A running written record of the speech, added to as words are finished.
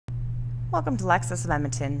Welcome to Lexus of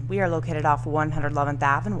Edmonton. We are located off 111th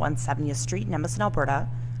Ave and 170th Street in Edmonton, Alberta.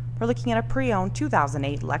 We're looking at a pre-owned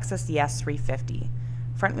 2008 Lexus ES350.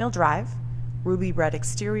 Front-wheel drive, ruby red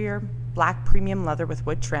exterior, black premium leather with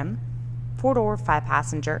wood trim, 4-door,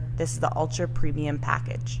 5-passenger. This is the Ultra Premium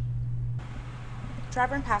package.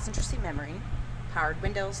 Driver and passenger seat memory, powered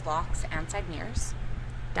windows, locks, and side mirrors,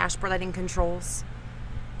 dashboard lighting controls,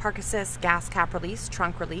 park assist, gas cap release,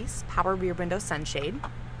 trunk release, power rear window sunshade,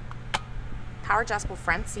 power adjustable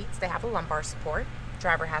front seats. They have a lumbar support.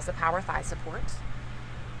 Driver has the power thigh support,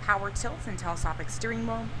 power tilt and telescopic steering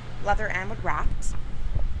wheel, leather and wood wrapped.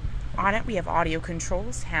 On it we have audio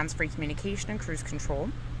controls, hands-free communication, and cruise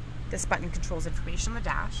control. This button controls information on the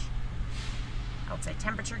dash, outside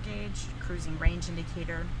temperature gauge, cruising range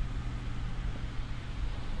indicator,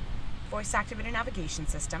 voice activated navigation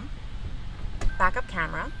system, backup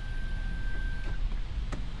camera,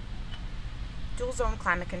 dual zone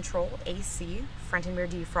climate control, AC, front and rear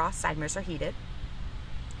defrost, side mirrors are heated,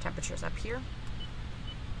 temperatures up here,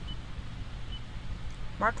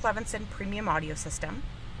 Mark Levinson premium audio system,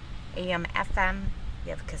 AM, FM, we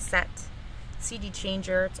have a cassette, CD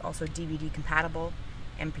changer, it's also DVD compatible,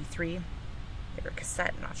 MP3, favorite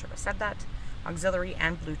cassette, I'm not sure if I said that, auxiliary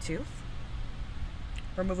and Bluetooth,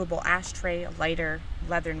 removable ashtray, lighter,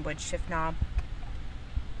 leather and wood shift knob,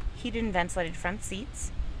 heated and ventilated front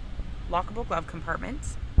seats, lockable glove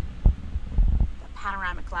compartment, a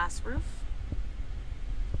panoramic glass roof.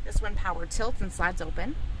 This one power tilts and slides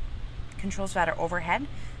open. Controls that are overhead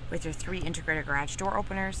with your 3 integrated garage door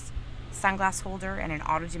openers, sunglass holder, and an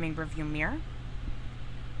auto-dimming rearview mirror.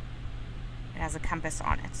 It has a compass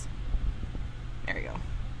on it. There you go.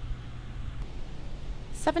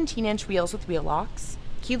 17-inch wheels with wheel locks,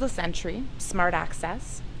 keyless entry, smart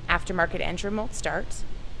access, aftermarket entry remote start,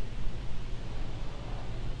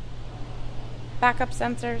 backup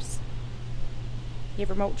sensors, you have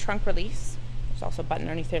remote trunk release. There's also a button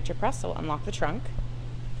underneath there to press, so it'll unlock the trunk.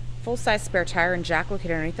 Full-size spare tire and jack located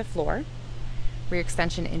underneath the floor. Rear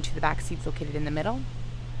extension into the back seats located in the middle.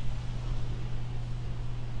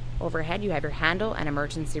 Overhead you have your handle and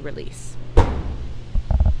emergency release.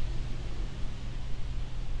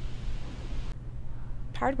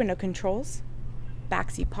 Powered window controls,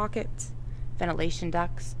 backseat pockets, ventilation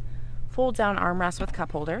ducts, fold down armrests with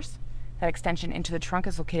cup holders. That extension into the trunk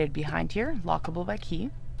is located behind here, lockable by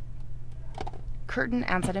key. Curtain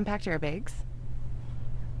and side impact airbags.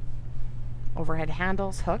 Overhead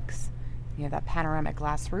handles, hooks. You have that panoramic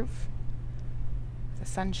glass roof. The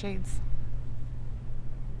sunshades.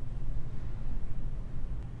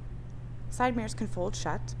 Side mirrors can fold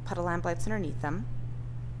shut, puddle lamp lights underneath them.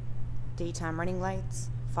 Daytime running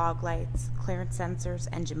lights, fog lights, clearance sensors,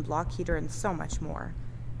 engine block heater, and so much more.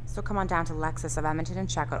 So come on down to Lexus of Edmonton and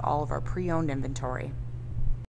check out all of our pre-owned inventory.